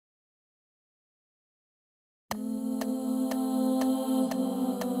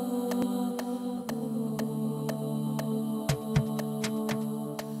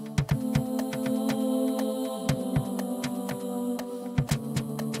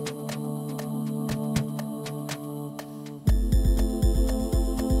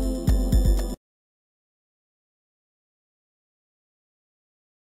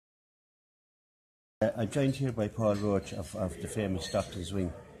I'm joined here by Paul Roche of the famous Stockton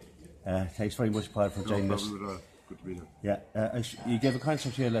Swing. Thanks very much, Paul, for joining us. Good to be here. Yeah, you gave a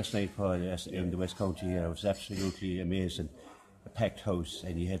concert here last night, Paul, in the West County here. It was absolutely amazing. A packed house,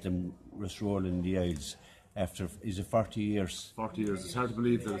 and you had them just rolling the aisles after, is it 40 years? 40 years. It's hard to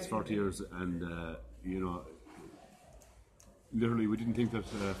believe that it's 40 years, and literally we didn't think that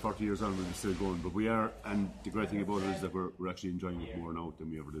 40 years on we'd be still going, but we are, and the great thing about it is that we're actually enjoying it more now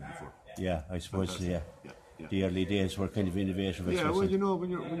than we ever did before. Yeah, I suppose, Fantastic. Yeah. Yeah. The early days were kind of innovative. Yeah, well, you know, when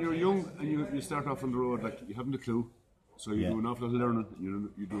you're young and you start off on the road, like, you haven't a clue, so you do an awful lot of learning,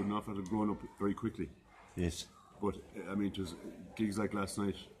 you do an awful lot of growing up very quickly. Yes. But, I mean, it was gigs like last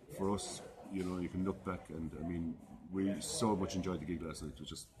night, for us, you know, you can look back and, I mean, we so much enjoyed the gig last night. It was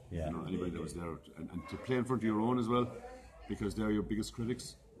just, anybody that was there, and to play in front of your own as well, because they're your biggest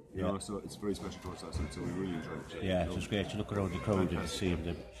critics, you know, so it's very special to us last night, so we really enjoyed it. Yeah, it was great to look around the crowd and see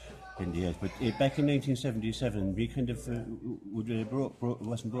them in the end. But back in 1977, we kind of, it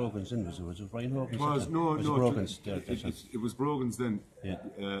wasn't Brogan's then, was it Brian Hogan's? It was Brogan's then. Yeah.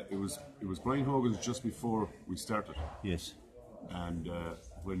 It was Brian Hogan's just before we started. Yes. And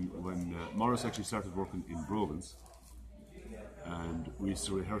when Morris actually started working in Brogan's, and we used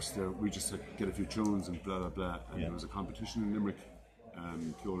to rehearse there, we just had to get a few tunes and blah blah blah, and there was a competition in Limerick,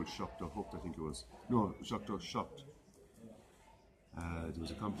 Kyoto Shocked or Hooked, I think it was. No, Shocked or Shocked. There was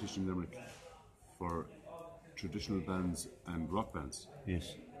a competition in Limerick for traditional bands and rock bands.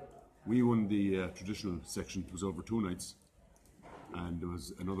 Yes. We won the traditional section. It was over 2 nights, and there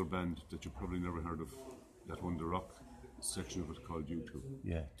was another band that you probably never heard of that won the rock section of it called U2.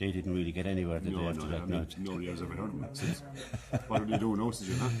 Yeah, they didn't really get anywhere, did they, after that night? Nobody has ever heard of them since. What are they doing now,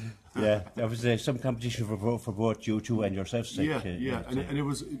 you know? Yeah, there was some competition for both U2 and yourself. And it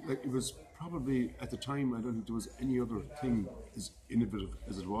was probably, at the time, I don't think there was any other thing as innovative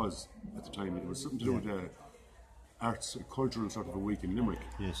as it was at the time. It was something to do with arts, a cultural sort of a week in Limerick.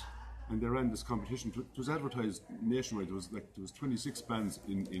 Yes. And they ran this competition. It was advertised nationwide. There was 26 bands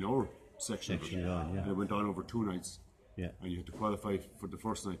in our section of it. And it went on over 2 nights. Yeah. And you had to qualify for the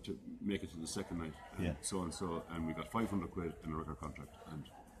first night to make it to the second night, and so and so, and we got 500 quid and a record contract, and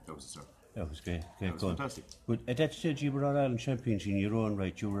that was the start. That was great. That was fantastic. But at that stage, you were All Ireland champions in your own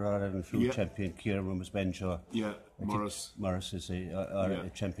right. You were All Ireland flute champion. Kieran was Benshaw. Yeah, Morris is a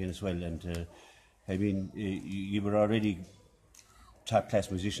champion as well, and I mean, you were already top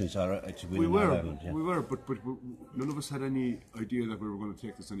class musicians. To win All Ireland. Yeah. We were, but none of us had any idea that we were going to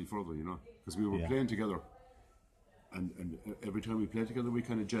take this any further, you know, because we were playing together. And every time we played together, we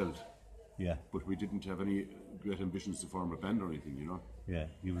kind of gelled. Yeah. But we didn't have any great ambitions to form a band or anything, you know. Yeah,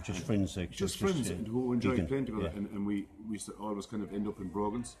 you were just friends, like just friends who enjoyed playing together. Yeah. And we used to always kind of end up in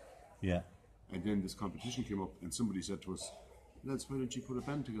Brogan's. Yeah. And then this competition came up, and somebody said to us, "Lads, why don't you put a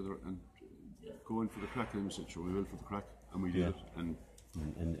band together and go in for the crack?" And we said, "Sure, we will for the crack," and we did it. And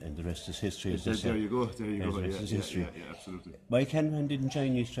the rest is history. There you go. Yeah, absolutely. Mike Hanrahan didn't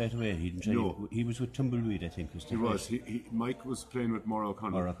join you straight away. He didn't join you. He was with Tumbleweed, I think. He was. Mike was playing with Maura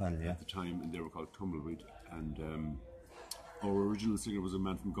O'Connell at the time, and they were called Tumbleweed. And our original singer was a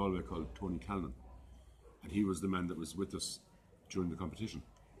man from Galway called Tony Callan, and he was the man that was with us during the competition.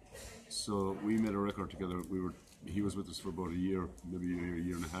 So we made a record together. He was with us for about a year, maybe a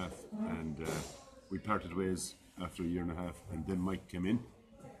year and a half, and we parted ways after a year and a half, and then Mike came in.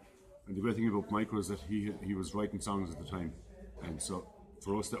 And the great thing about Mike was that he was writing songs at the time, and so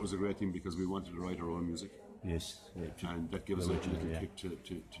for us that was a great thing because we wanted to write our own music. Yes. And that gave us a little kick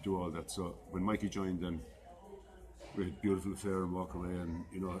to do all that. So when Mikey joined, then we had Beautiful Affair and Walk Away, and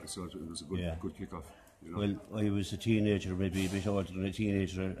you know, so it was a good kick-off. You know? Well, I was a teenager, maybe a bit older than a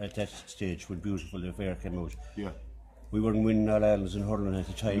teenager at that stage when Beautiful Affair came out. Yeah. We weren't winning All Irelands in hurling at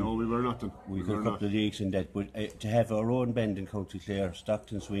the time. No, we were not. We got a couple of leagues in that, but to have our own band in County Clare,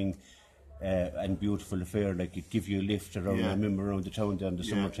 Stockton Swing, and Beautiful Affair, like it give you a lift around. I remember around the town down the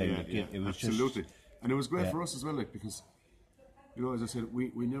summertime. It was absolutely, and it was great for us as well, like, because you know, as I said,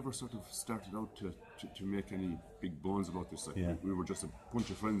 we never sort of started out to make any big bones about this. Like, we were just a bunch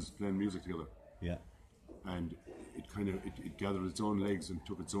of friends playing music together. Yeah. And it kind of it gathered its own legs and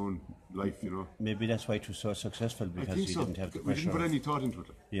took its own life, you know. Maybe that's why it was so successful, because you didn't have the pressure. We didn't put any thought into it.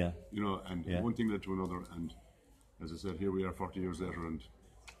 Yeah. You know, and one thing led to another, and as I said, here we are 40 years later, and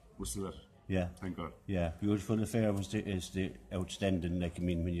we're still at it. Yeah. Thank God. Yeah. Beautiful Affair is the outstanding. Like, I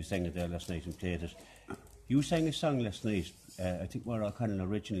mean, when you sang it there last night and played it, you sang a song last night. I think Maura O'Connell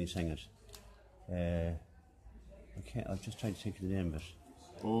originally sang it. I'm just trying to think of the name of it.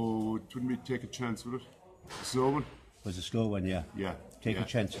 Oh, wouldn't we Take a Chance with it? A slow one? Was a slow one, yeah. Yeah. Take a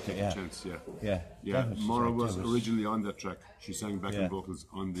chance. Take a chance, yeah. Maura was originally on that track. She sang backing vocals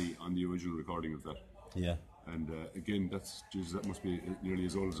on the original recording of that. Yeah. And again, that's Jesus, that must be nearly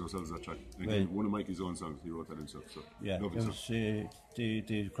as old as ourselves. That track. Again, one of Mikey's own songs. He wrote that himself. So Yeah, it lovely was song.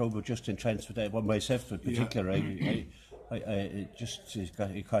 the crowd were just entranced with that one myself in particular. I just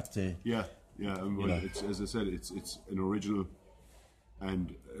it caught the Yeah. And well, it's, as I said, it's an original,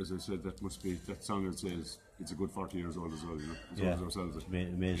 and as I said, that song. I'd say it's a good 40 years old as well. You know, as old as ourselves.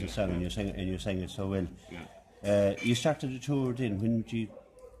 Amazing song, and you sang it so well. Yeah. You started the tour then. When did you?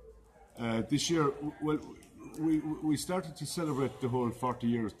 This year, well, we started to celebrate the whole 40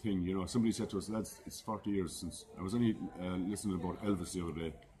 years thing. You know, somebody said to us, "Lads, it's 40 years since." I was only listening about Elvis the other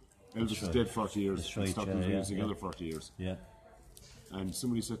day. Elvis is dead 40 years. That's right, Stockton's been together 40 years. Yeah. And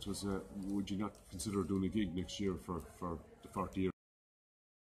somebody said to us, "Would you not consider doing a gig next year for the 40 years